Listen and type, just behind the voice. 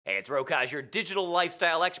Hey, it's Rokosz, your digital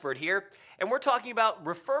lifestyle expert here, and we're talking about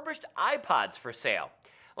refurbished iPods for sale.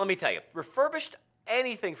 Let me tell you, refurbished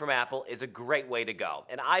anything from Apple is a great way to go,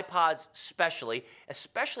 and iPods especially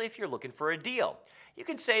if you're looking for a deal. You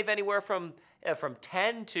can save anywhere from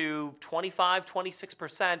 10 to 25,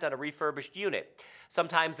 26% on a refurbished unit.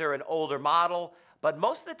 Sometimes they're an older model, but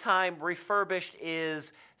most of the time, refurbished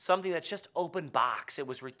is something that's just open box. It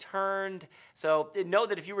was returned. So know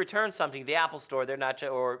that if you return something to the Apple Store, they're not,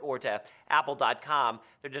 or to Apple.com,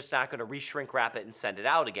 they're just not going to reshrink wrap it and send it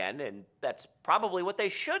out again. And that's probably what they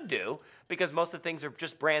should do because most of the things are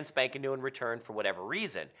just brand spanking new and returned for whatever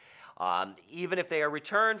reason. Even if they are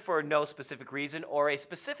returned for no specific reason or a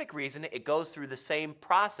specific reason, it goes through the same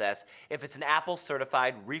process if it's an Apple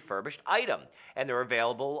certified refurbished item. And they're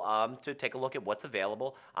available to take a look at what's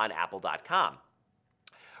available on Apple.com.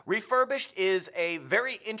 Refurbished is a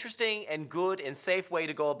very interesting and good and safe way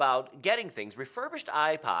to go about getting things. Refurbished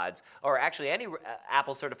iPods, or actually any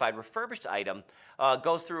Apple certified refurbished item,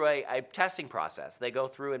 goes through a testing process. They go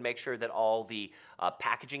through and make sure that all the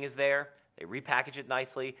packaging is there. They repackage it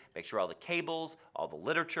nicely, make sure all the cables, all the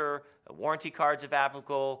literature, the warranty cards if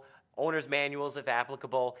applicable, owner's manuals if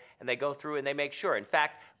applicable, and they go through and they make sure. In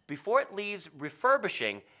fact, before it leaves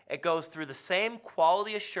refurbishing, it goes through the same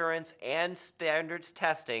quality assurance and standards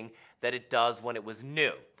testing that it does when it was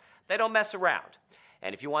new. They don't mess around.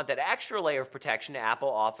 And if you want that extra layer of protection, Apple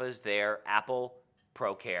offers their Apple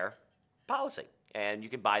ProCare policy. And you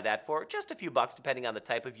can buy that for just a few bucks depending on the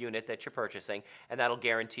type of unit that you're purchasing, and that'll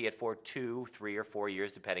guarantee it for 2, 3, or 4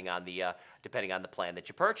 years depending on the plan that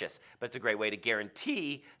you purchase. But it's a great way to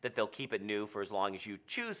guarantee that they'll keep it new for as long as you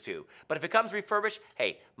choose to. But if it comes refurbished,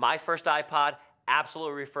 hey, my first iPod,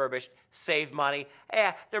 absolutely refurbished, saved money.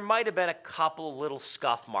 There might have been a couple little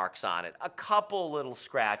scuff marks on it, a couple little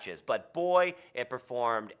scratches, but boy, it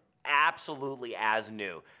performed absolutely as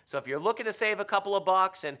new. So if you're looking to save a couple of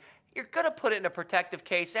bucks and you're going to put it in a protective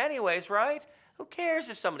case anyways, right? Who cares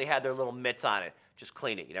if somebody had their little mitts on it? Just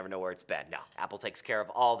clean it. You never know where it's been. No, Apple takes care of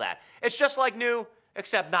all that. It's just like new,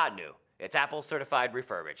 except not new. It's Apple certified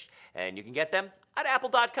refurbished. And you can get them at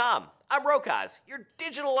apple.com. I'm Rokosz, your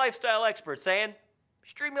digital lifestyle expert saying,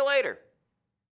 stream you later.